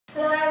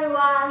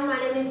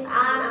name is An.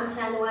 I'm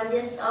 21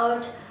 years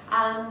old.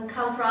 I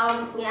come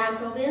from Quỳnh An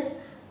province.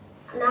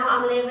 Now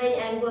I'm living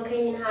and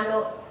working in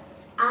Hanoi.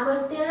 I'm a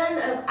student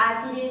of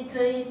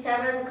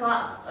ITD37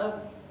 class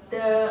of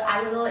the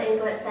iYOLO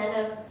English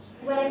Center.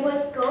 When I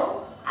was in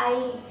school,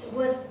 I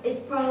was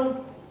exposed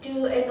to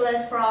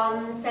English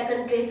from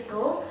secondary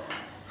school.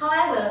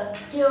 However,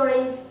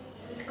 during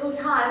school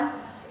time,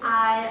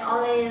 I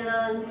only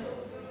learned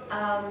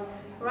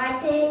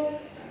writing,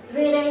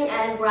 reading,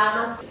 and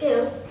grammar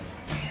skills.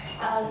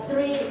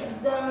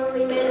 The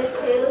remaining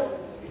skills,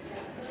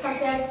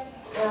 such as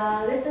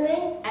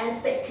listening and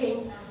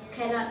speaking,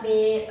 cannot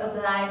be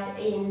applied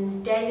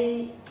in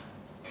daily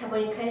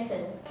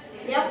communication.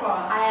 Therefore,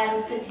 I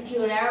am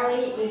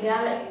particularly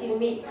embarrassed to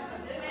meet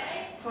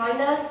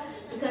foreigners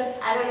because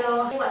I don't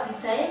know what to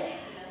say.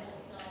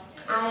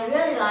 I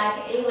really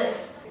like English.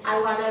 I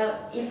want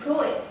to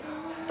improve it,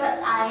 but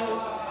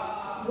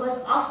I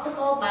was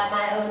obstacled by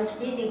my own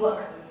busy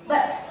work.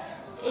 But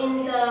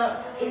in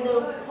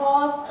the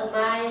course of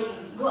my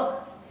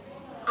work,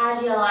 I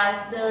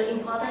realized the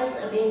importance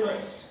of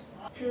English.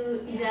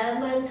 To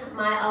develop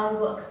my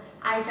own work,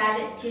 I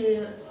decided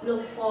to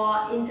look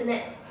for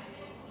internet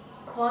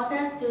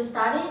courses to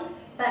study,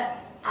 but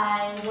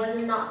I was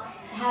not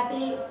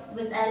happy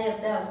with any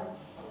of them.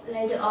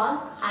 Later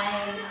on,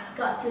 I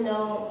got to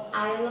know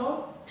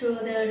iYOLO through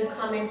the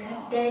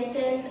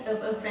recommendation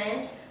of a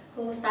friend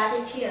who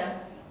studied here.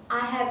 I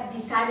have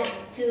decided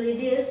to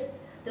reduce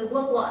the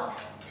workload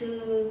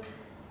to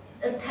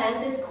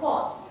attend this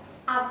course.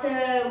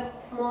 After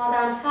more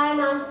than 5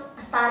 months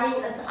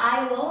studying at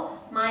iYOLO,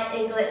 my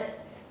English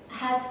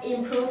has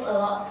improved a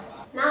lot.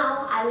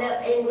 Now I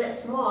love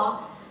English more,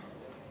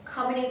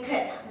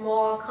 communicate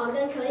more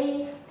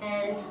confidently,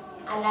 and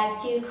I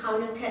like to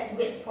communicate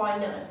with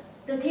foreigners.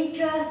 The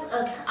teachers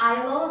at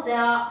iYOLO, they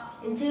are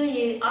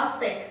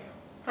enthusiastic,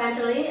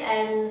 friendly,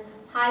 and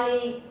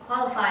highly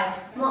qualified.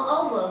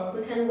 Moreover,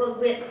 we can work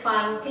with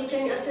fun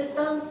teaching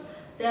assistants.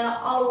 They are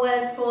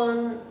always full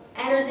of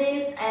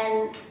energies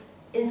and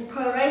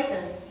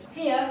inspiration.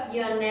 Here,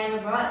 you are never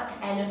bored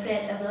and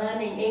afraid of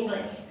learning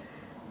English,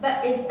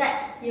 but instead,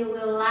 you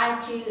will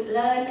like to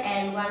learn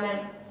and want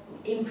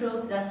to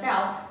improve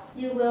yourself.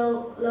 You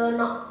will learn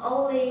not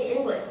only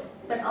English,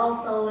 but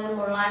also learn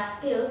more life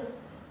skills.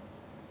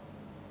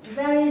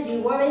 Very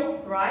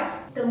rewarding, right?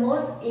 The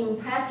most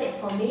impressive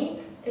for me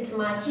is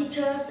my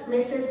teacher,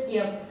 Mrs.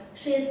 Yip.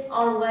 She's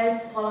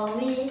always follow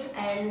me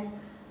and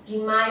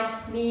remind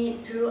me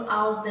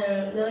throughout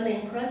the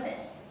learning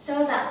process,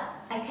 so that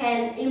I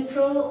can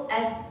improve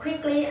as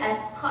quickly as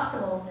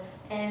possible,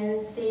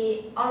 and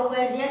she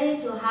always ready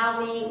to help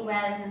me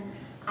when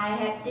I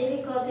have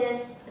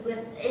difficulties with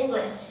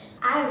English.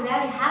 I'm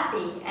very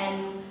happy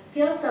and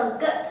feel so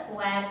good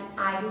when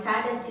I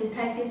decided to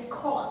take this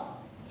course.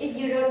 If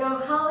you don't know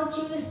how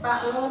to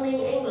start learning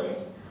English,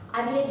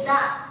 I believe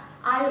that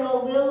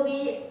iYOLO will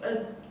be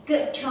a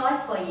good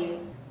choice for you.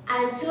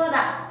 I'm sure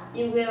that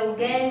you will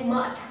gain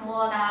much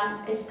more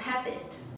than expected.